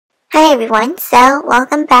Hi everyone, so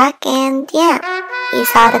welcome back, and yeah, you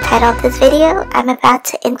saw the title of this video. I'm about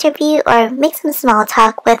to interview or make some small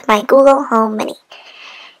talk with my Google Home Mini.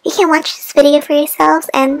 You can watch this video for yourselves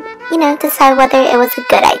and, decide whether it was a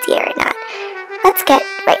good idea or not. Let's get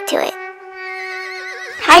right to it.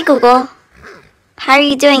 Hi Google, how are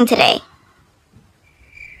you doing today?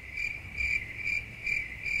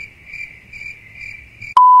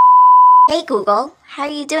 Hey Google, how are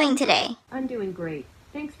you doing today? I'm doing great.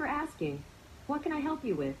 Thanks for asking. What can I help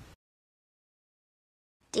you with?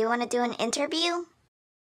 Do you want to do an interview?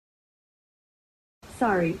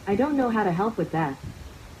 Sorry, I don't know how to help with that.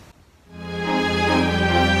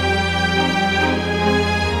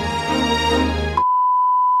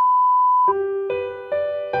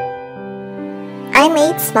 I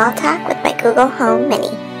made small talk with my Google Home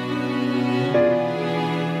Mini.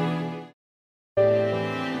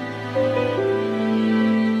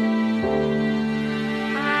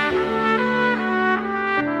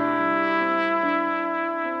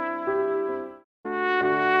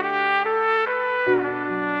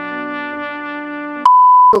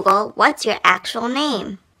 Google, what's your actual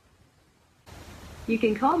name? You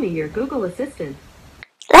can call me your Google Assistant.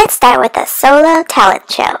 Let's start with a solo talent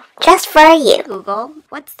show, just for you. Google,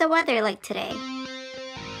 what's the weather like today?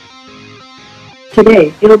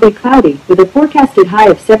 Today, it'll be cloudy, with a forecasted high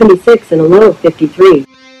of 76 and a low of 53.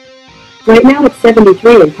 Right now it's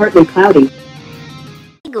 73 and partly cloudy.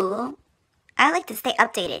 Hey Google, I like to stay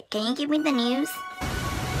updated. Can you give me the news?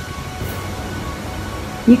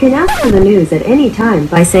 You can ask for the news at any time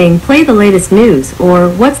by saying play the latest news or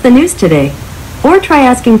what's the news today? Or try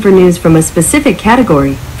asking for news from a specific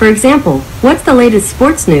category. For example, what's the latest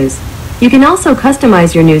sports news? You can also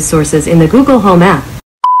customize your news sources in the Google Home app.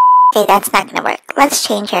 Okay, that's not gonna work. Let's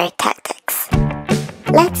change our tactics.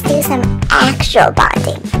 Let's do some actual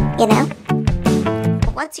bonding,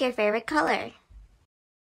 What's your favorite color?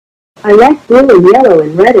 I like blue and yellow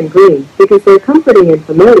and red and green because they're comforting and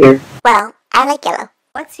familiar. Well, I like yellow.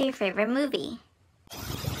 What's your favorite movie?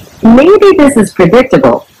 Maybe this is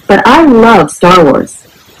predictable, but I love Star Wars.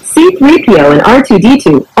 C-3PO and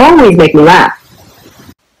R2-D2 always make me laugh.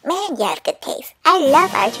 Man, you have good taste. I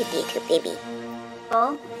love R2-D2, baby.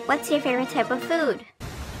 Oh, what's your favorite type of food?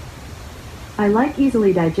 I like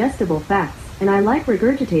easily digestible facts, and I like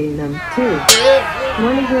regurgitating them, too.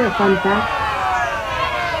 Want to hear a fun fact?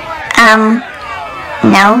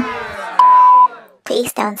 No.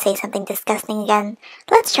 Please don't say something disgusting again.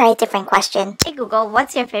 Let's try a different question. Hey Google,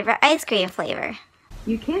 what's your favorite ice cream flavor?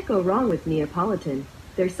 You can't go wrong with Neapolitan.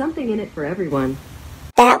 There's something in it for everyone.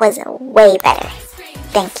 That was way better.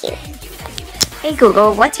 Thank you. Hey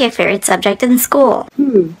Google, what's your favorite subject in school?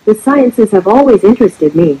 The sciences have always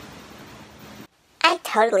interested me. I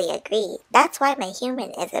totally agree. That's why my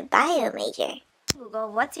human is a bio major. Google,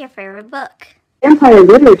 what's your favorite book? Empire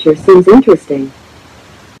literature seems interesting.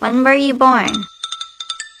 When were you born?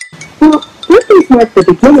 Well, birthdays mark the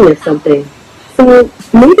beginning of something. So,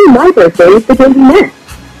 maybe my birthday is the day we met.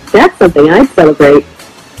 That's something I'd celebrate.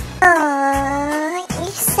 Aww, you're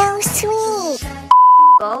so sweet.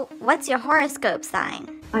 Well, what's your horoscope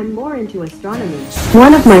sign? I'm more into astronomy.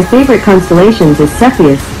 One of my favorite constellations is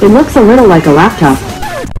Cepheus. It looks a little like a laptop.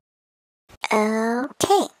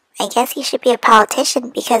 Okay, I guess you should be a politician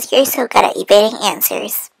because you're so good at evading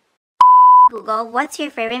answers. Google, what's your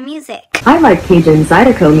favorite music? I like Cajun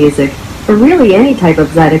Zydeco music, or really any type of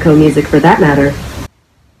Zydeco music for that matter.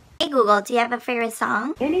 Hey Google, do you have a favorite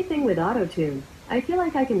song? Anything with auto-tune. I feel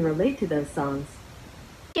like I can relate to those songs.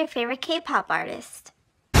 What's your favorite K-pop artist?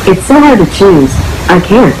 It's so hard to choose. I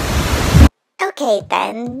can't. Okay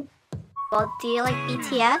then. Well, do you like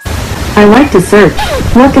BTS? I like to search.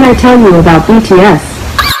 What can I tell you about BTS?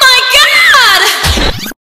 Oh my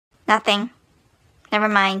god! Nothing. Never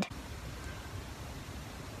mind.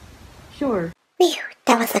 Sure. Phew,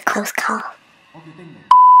 that was a close call.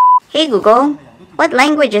 Hey Google, what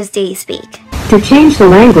languages do you speak? To change the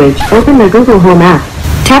language, open the Google Home app.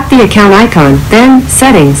 Tap the account icon, then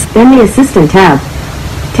Settings, then the Assistant tab.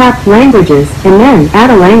 Tap Languages, and then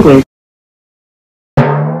add a language.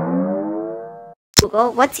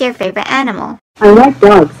 Google, what's your favorite animal? I like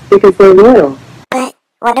dogs because they're loyal. But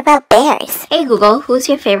what about bears? Hey Google, who's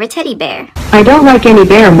your favorite teddy bear? I don't like any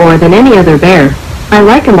bear more than any other bear. I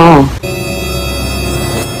like them all.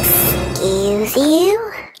 Excuse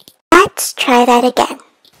you? Let's try that again.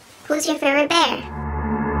 Who's your favorite bear?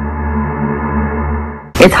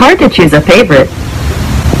 It's hard to choose a favorite.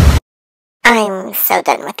 I'm so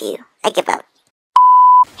done with you. I give up.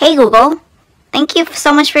 Hey Google, thank you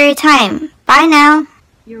so much for your time. Bye now.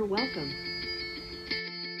 You're welcome.